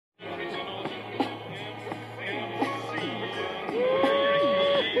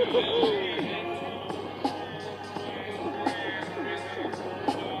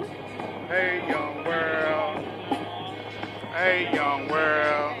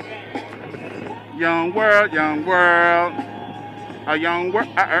Young world, young world. A young world.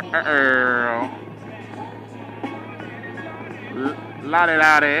 Lottie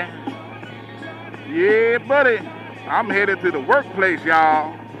lottie. Yeah, buddy. I'm headed to the workplace,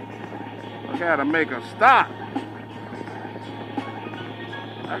 y'all. I gotta make a stop.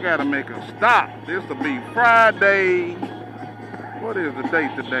 This will be Friday. What is the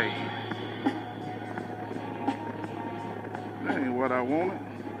date today? That ain't what I wanted.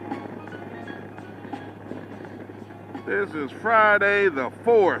 This is Friday the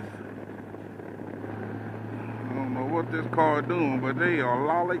 4th. I don't know what this car doing, but they are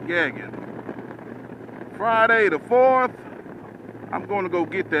lollygagging. Friday the 4th, I'm going to go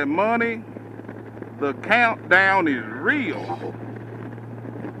get that money. The countdown is real.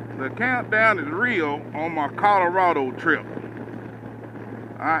 The countdown is real on my Colorado trip.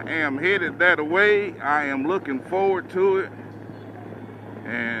 I am headed that way. I am looking forward to it.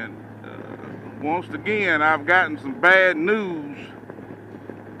 And once again, I've gotten some bad news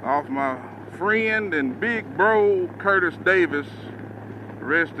off my friend and big bro, Curtis Davis.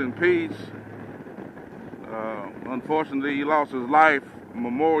 Rest in peace. Unfortunately, he lost his life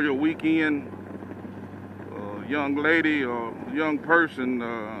Memorial Weekend. A young lady or young person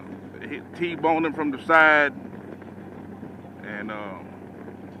T-boned him from the side. And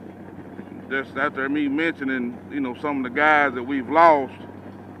just after me mentioning, some of the guys that we've lost,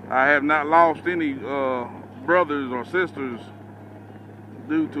 I have not lost any brothers or sisters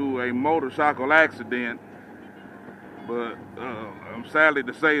due to a motorcycle accident. But I'm sadly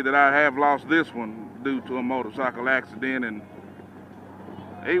to say that I have lost this one due to a motorcycle accident, and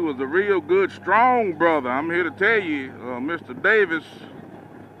he was a real good, strong brother. I'm here to tell you, Mr. Davis,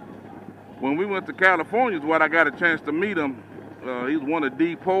 when we went to California is what I got a chance to meet him. He's one of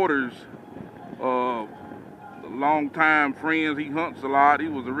D. Porter's long-time friends. He hunts a lot. He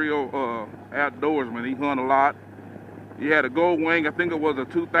was a real outdoorsman. He hunted a lot. He had a Gold Wing, I think it was a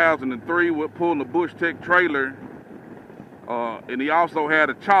 2003, with pulling a Bush Tech trailer. And he also had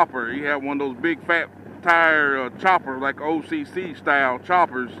a chopper. He had one of those big fat tire choppers, like OCC style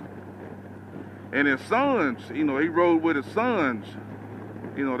choppers. And his sons, he rode with his sons.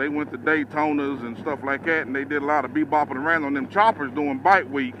 They went to Daytonas and stuff like that, and they did a lot of bebopping around on them choppers during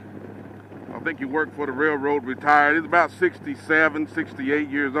bike week. I think he worked for the railroad, retired. He's about 67, 68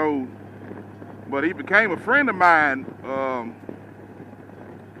 years old. But he became a friend of mine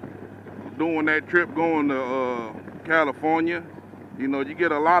during that trip going to California. You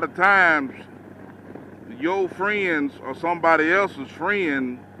get a lot of times your friends or somebody else's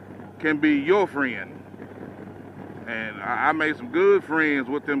friend can be your friend. And I made some good friends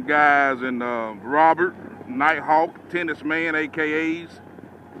with them guys, and Robert Nighthawk, tennis man, AKAs.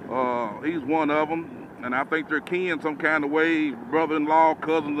 He's one of them, and I think they're kin some kind of way, brother-in-law,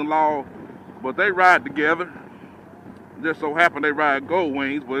 cousins-in-law, but they ride together. Just so happen they ride Gold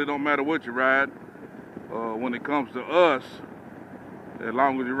Wings, but it don't matter what you ride. When it comes to us, as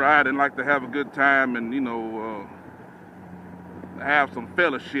long as you ride and like to have a good time and, have some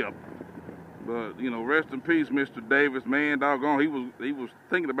fellowship. But, rest in peace, Mr. Davis, man, doggone, he was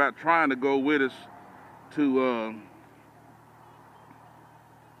thinking about trying to go with us to,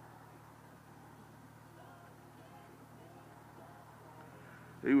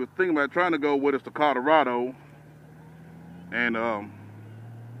 he was thinking about trying to go with us to Colorado, and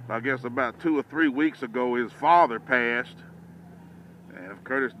I guess about 2 or 3 weeks ago, his father passed. And if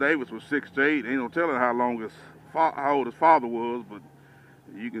Curtis Davis was 68, ain't no telling how old his father was, but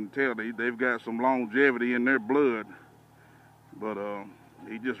you can tell they've got some longevity in their blood. But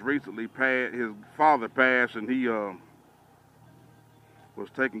he just recently passed. His father passed, and he was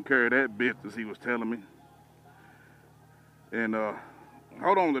taking care of that business, he was telling me. And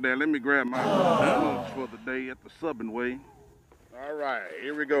hold on to that. Let me grab my books for the day at the Southern Way. All right,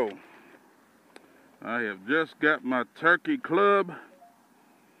 here we go. I have just got my turkey club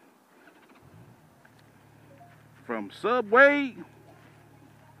from Subway.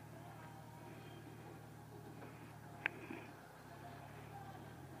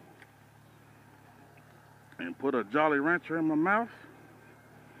 And put a Jolly Rancher in my mouth.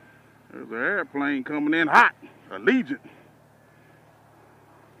 There's an airplane coming in hot, Allegiant.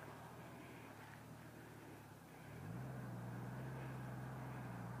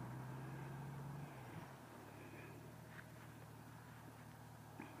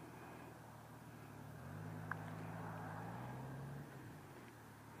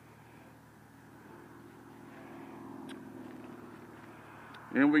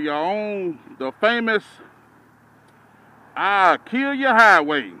 And we are on the famous I'll Kill You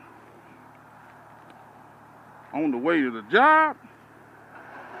Highway. On the way to the job.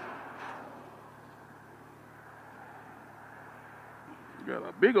 Got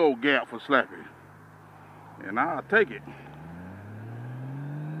a big old gap for Slappy, and I'll take it.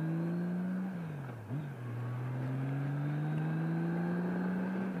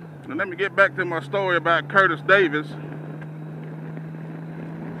 And let me get back to my story about Curtis Davidson.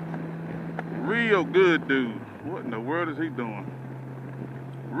 Real good dude. What in the world is he doing?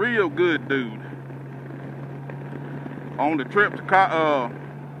 Real good dude. On the trip to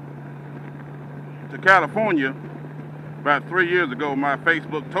California about 3 years ago, my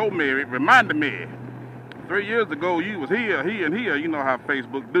Facebook told me, it reminded me, 3 years ago you was here, and here. You know how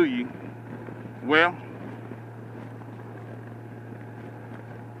Facebook do you. Well,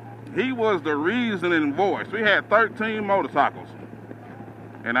 he was the reasoning voice. We had 13 motorcycles,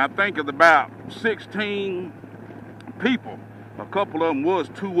 and I think it's about 16 people. A couple of them was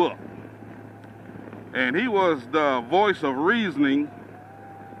 2 up. And he was the voice of reasoning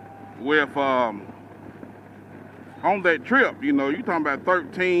with, on that trip, you know, you're talking about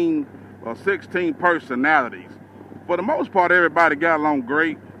 13 or 16 personalities. For the most part, everybody got along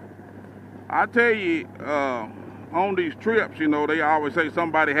great. I tell you, on these trips, you know, they always say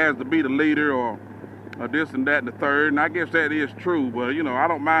somebody has to be the leader or this and that and the third, and I guess that is true, but, you know, I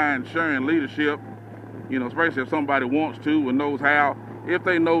don't mind sharing leadership, you know, especially if somebody wants to and knows how, if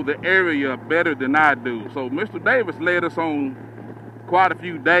they know the area better than I do. So Mr. Davis led us on quite a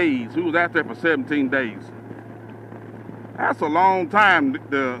few days. He was out there for 17 days. That's a long time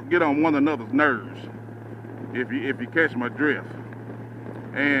to get on one another's nerves, if you catch my drift.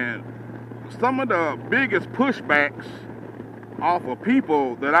 And some of the biggest pushbacks off of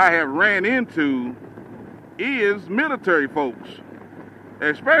people that I have ran into is military folks,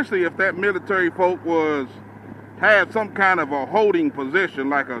 especially if that military folk had some kind of a holding position,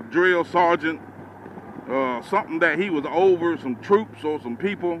 like a drill sergeant, something that he was over, some troops or some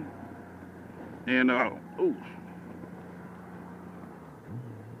people. And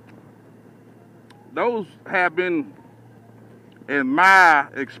those have been, in my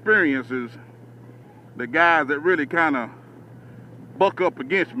experiences, the guys that really kind of buck up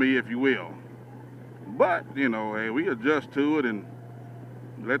against me, if you will. But, you know, hey, we adjust to it and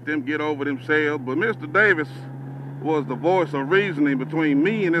let them get over themselves. But Mr. Davis was the voice of reasoning between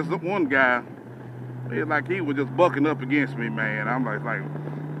me and this one guy. It's like he was just bucking up against me, man. I'm like,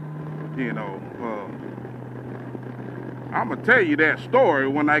 you know, I'm going to tell you that story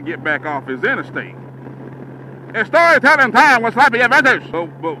when I get back off his interstate. It's storytelling time with Slappy Adventures. So,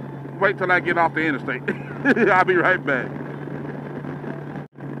 but wait till I get off the interstate. I'll be right back.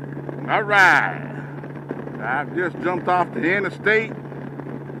 All right. I've just jumped off the interstate.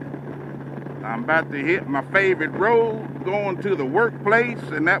 I'm about to hit my favorite road going to the workplace,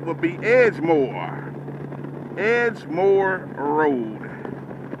 and that would be Edgemore. Edgemore Road.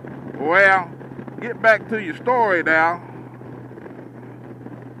 Well, get back to your story now.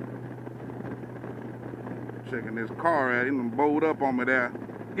 Checking this car out, him bowled up on me there.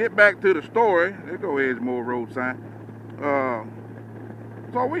 Get back to the story. There go Edgemore Road sign.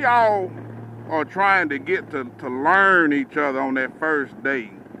 So we all are trying to get to learn each other on that first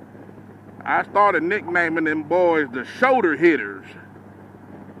day. I started nicknaming them boys the shoulder hitters,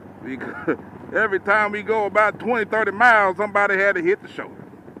 because every time we go about 20, 30 miles, somebody had to hit the shoulder.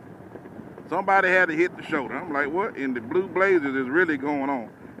 Somebody had to hit the shoulder. I'm like, what in the blue blazers is really going on?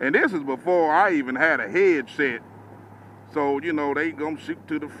 And this is before I even had a headset. So, you know, they gonna shoot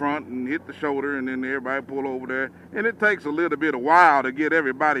to the front and hit the shoulder, and then everybody pull over there. And it takes a little bit of while to get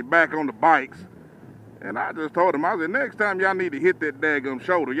everybody back on the bikes. And I just told them, I said, next time y'all need to hit that daggum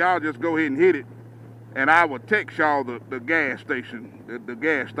shoulder, y'all just go ahead and hit it, and I will text y'all the gas station, the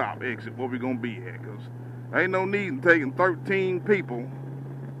gas stop exit, where we gonna be at, because ain't no need in taking 13 people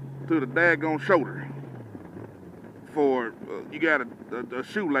to the daggum shoulder for, you got a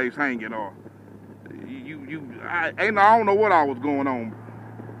shoelace hanging, or I don't know what all was going on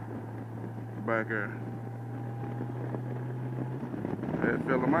back there. That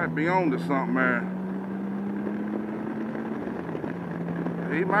fella might be on to something there.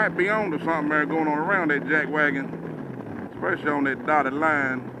 He might be on to something there going on around that jack wagon, especially on that dotted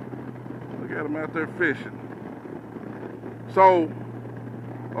line. Look at him out there fishing. So,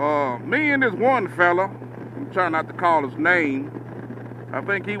 me and this one fella, I'm trying not to call his name, I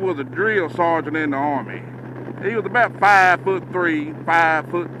think he was a drill sergeant in the Army. He was about 5'3",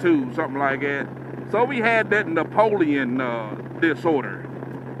 5'2", something like that. So we had that Napoleon disorder,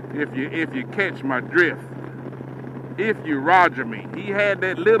 if you catch my drift. If you roger me. He had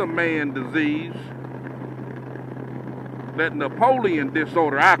that little man disease, that Napoleon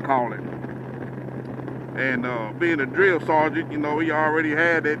disorder, I call it. And being a drill sergeant, you know, he already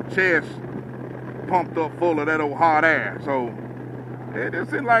had that chest pumped up full of that old hot air. So It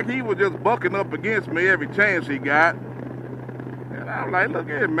just seemed like he was just bucking up against me every chance he got. And I'm like, look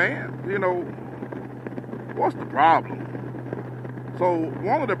here, man, you know, what's the problem? So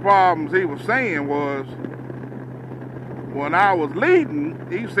one of the problems he was saying was, when I was leading,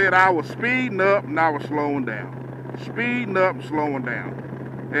 he said I was speeding up and I was slowing down. Speeding up and slowing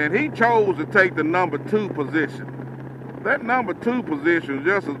down. And he chose to take the number 2 position. That number 2 position is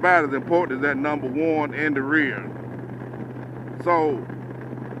just as bad as important as that number 1 in the rear. So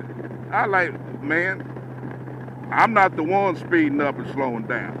I like, man, I'm not the one speeding up and slowing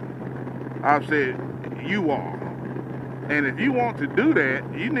down. I said, you are. And if you want to do that,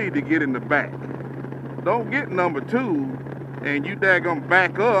 you need to get in the back. Don't get number 2 and you daggone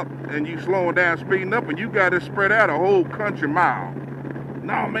back up and you slowing down, speeding up, and you got it spread out a whole country mile.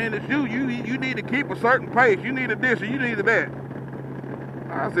 No, man, it's you. You need to keep a certain pace. You need this or you need that.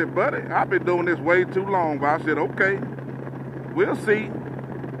 I said, buddy, I've been doing this way too long. But I said, okay, we'll see.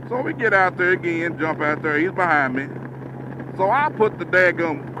 So we get out there again, jump out there. He's behind me. So I put the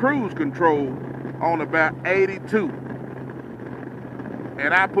daggum cruise control on about 82.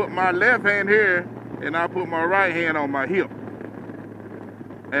 And I put my left hand here, and I put my right hand on my hip.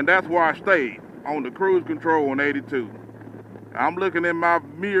 And that's where I stayed, on the cruise control on 82. I'm looking in my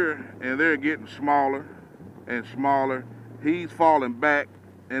mirror, and they're getting smaller and smaller. He's falling back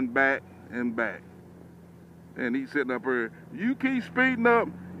and back and back. And he's sitting up here, you keep speeding up,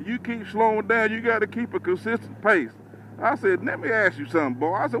 you keep slowing down, you got to keep a consistent pace. I said, let me ask you something,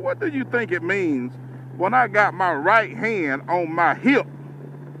 boy. I said, what do you think it means when I got my right hand on my hip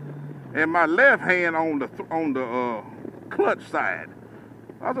and my left hand on the clutch side?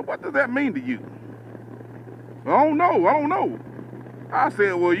 I said, what does that mean to you? I don't know. I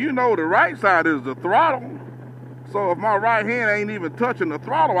said, well, you know the right side is the throttle. So if my right hand ain't even touching the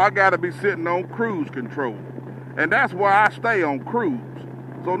throttle, I got to be sitting on cruise control. And that's where I stay, on cruise.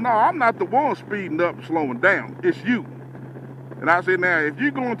 So no, I'm not the one speeding up and slowing down. It's you. And I said, now, if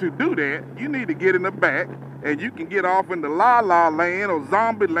you're going to do that, you need to get in the back, and you can get off into la-la land or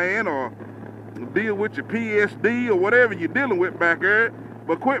zombie land or deal with your PSD or whatever you're dealing with back there.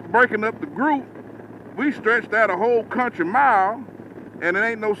 But quit breaking up the group. We stretched out a whole country mile, and there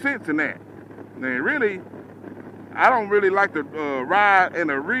ain't no sense in that. And really, I don't really like to ride in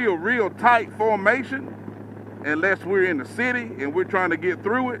a real tight formation unless we're in the city and we're trying to get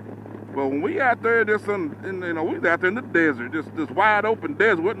through it. But when we out there, we out there in the desert, this wide open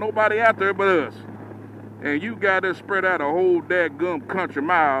desert with nobody out there but us. And you got to spread out a whole dadgum country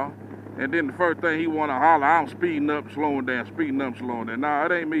mile, and then the first thing he want to holler, I'm speeding up, slowing down, speeding up, slowing down. Nah,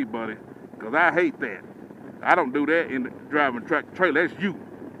 it ain't me, buddy, because I hate that. I don't do that in the driving track trailer. That's you.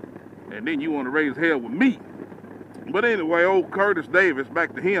 And then you want to raise hell with me. But anyway, old Curtis Davidson,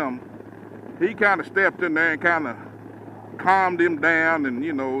 back to him, he kind of stepped in there and kind of calmed him down and,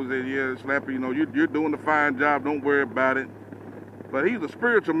 you know, said, yeah, Slappy, you know, you're doing a fine job. Don't worry about it. But he's a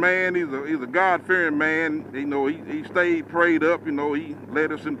spiritual man. He's a God-fearing man. You know, he stayed prayed up. You know, he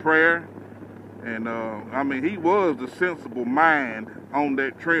led us in prayer. And, I mean, he was the sensible mind on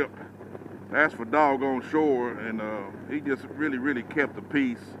that trip. That's for doggone sure. And he just really kept the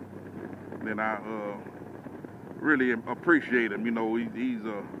peace. And I really appreciate him. You know, he's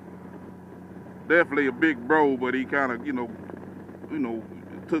definitely a big bro, but he kind of, you know,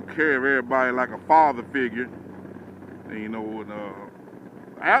 took care of everybody like a father figure. And, you know,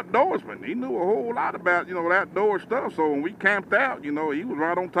 outdoorsman. He knew a whole lot about, you know, outdoor stuff. So when we camped out, you know, he was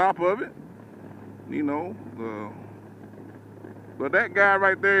right on top of it. You know, but that guy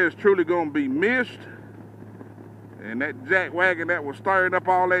right there is truly going to be missed. And that jack wagon that was stirring up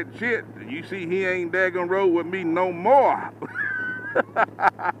all that shit, you see he ain't daggone roll with me no more.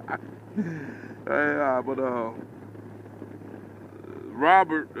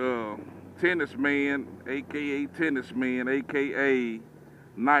 Robert, tennis man, a.k.a. tennis man, a.k.a.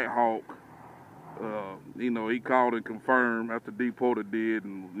 Nighthawk, you know, he called and confirmed after Deporter did,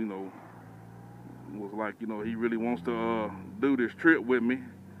 and, you know, was like, you know, he really wants to do this trip with me.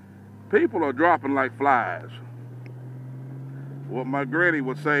 People are dropping like flies. What my granny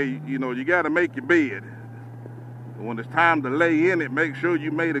would say, you know, you got to make your bed. When it's time to lay in it, make sure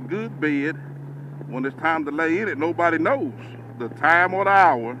you made a good bed. When it's time to lay in it, nobody knows the time or the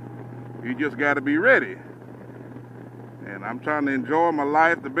hour. You just got to be ready. And I'm trying to enjoy my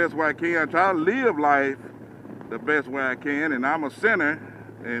life the best way I can. I try to live life the best way I can. And I'm a sinner.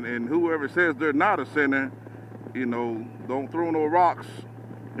 And whoever says they're not a sinner, you know, don't throw no rocks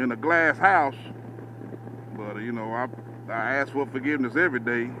in a glass house. But, you know, I ask for forgiveness every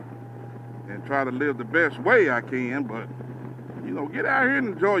day and try to live the best way I can. But, you know, get out here and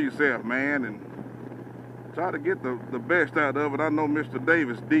enjoy yourself, man. And try to get the best out of it. I know Mr.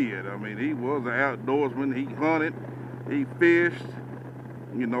 Davis did. I mean, he was an outdoorsman. He hunted, he fished,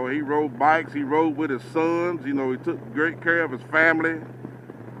 you know, he rode bikes, he rode with his sons, you know, he took great care of his family.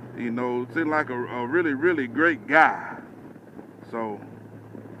 You know, seemed like a really, really great guy. So,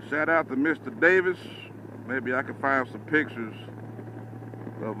 shout out to Mr. Davis. Maybe I can find some pictures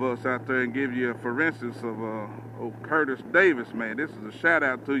of us out there and give you a for instance of old Curtis Davis, man. This is a shout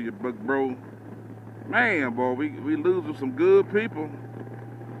out to you, bro. Man, boy, we losing some good people.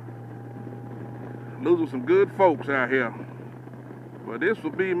 Losing some good folks out here. But this will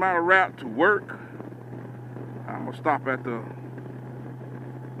be my route to work. I'm gonna stop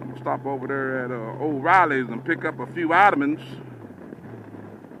over there at O'Reilly's and pick up a few items.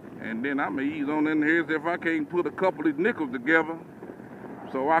 And then I'm gonna ease on in here as if I can't put a couple of nickels together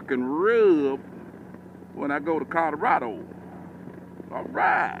so I can rub when I go to Colorado. All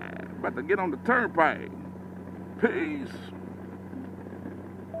right, about to get on the turnpike. Peace.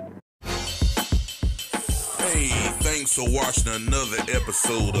 Hey, thanks for watching another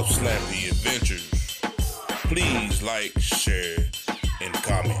episode of Slappy Adventures. Please like, share, and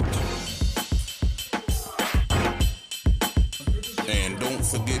comment. And don't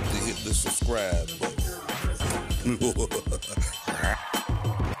forget to hit the subscribe button.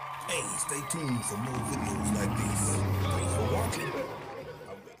 Hey, stay tuned for more videos like these. Thanks for watching.